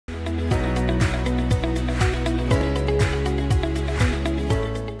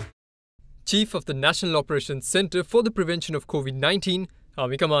Chief of the National Operations Centre for the Prevention of COVID-19,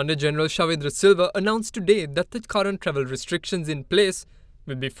 Army Commander General Shavendra Silva announced today that the current travel restrictions in place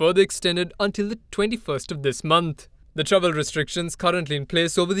will be further extended until the 21st of this month. The travel restrictions currently in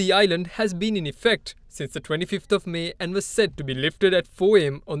place over the island has been in effect since the 25th of May and was set to be lifted at 4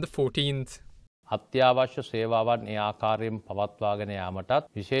 am on the 14th. අත්‍යවශ්‍ය සේවාවන් ඒ ආකාරයෙන් පවත්වාගෙන යාමටත්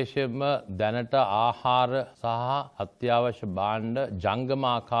විශේෂයෙන්ම දැනට ආහාර සහ අත්‍යවශ්‍ය භාණ්ඩ ජංගම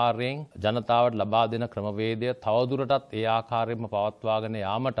ආකාරයෙන් ජනතාවට ලබා දෙන ක්‍රමවේදය තවදුරටත් ඒ ආකාරයෙන්ම පවත්වාගෙන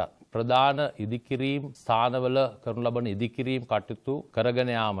යාමටත් ප්‍රධාන ඉදිකිරීම් ස්ථානවල කරනු ලබන ඉදිකිරීම් කටයුතු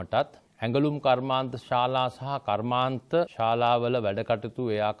කරගෙන යාමටත් ඇඟලුම් කර්මාන්ත ශාලා සහ කර්මාන්ත ශාලාවල වැඩ කටයුතු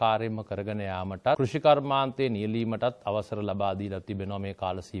ඒ ආකාරයෙන්ම කරගෙන යාමටත් කෘෂි කර්මාන්තයේ නියැලීමටත් අවසර ලබා දීලා තිබෙනවා මේ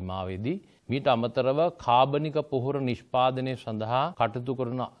කාල සීමාවේදී. මීට අමතරව කාබනික පොහොර නිෂ්පාදනය සඳහා කටයුතු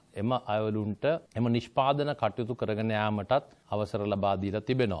කරන එම අයවලුන්ට එම නිෂ්පාදන කටයුතු කරගෙන යාමටත් අවසර ලබා දීලා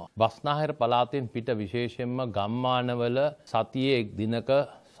තිබෙනවා. බස්නාහිර පළාතෙන් පිට විශේෂයෙන්ම ගම්මානවල සතියේ එක් දිනක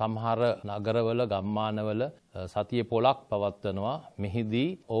සමහර නගරවල ගම්මානවල සතියේ පොලක් පවත්වනවා. මෙහිදී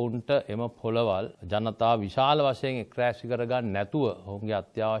ඔවුන්ට එම පොළවල් ජනතාව විශාල වශයෙන් එක්රෑසි කරගන්න නැතුව ඔවුන්ගේ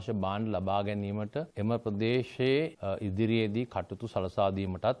අත්‍යවශ්‍ය භාණ්ඩ ලබා ගැනීමට එම ප්‍රදේශයේ ඉදිරියේදී කටයුතු සලසා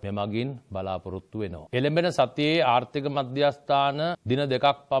දීමටත් මෙමගින් බලාපොරොත්තු වෙනවා. එළඹෙන සතියේ ආර්ථික මධ්‍යස්ථාන දින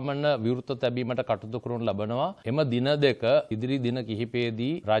දෙකක් පමණ විවෘත තැබීමට කටයුතු කරනු ලබනවා. එම දින දෙක ඉදිරි දින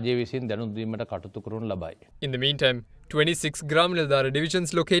කිහිපයේදී රජය විසින් දැනුම් දීමට කටයුතු කරනු ලබයි. In the meantime, 26 Gram Nildara divisions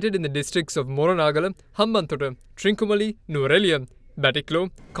located in the districts of Moranagala, Hambantota, Trincomalee, Nuwara, Batticaloa,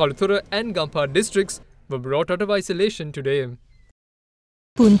 Kaluthura and Gampha districts were brought out of isolation today.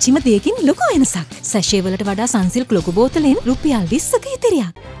 පුංචිම දෙයකින් ලොකු වෙනසක්. සැෂේ වලට වඩා සංසිල්ක් ලොකු බෝතලෙන් රුපියල් 20ක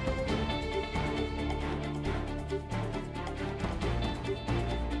ඉතිරියක්.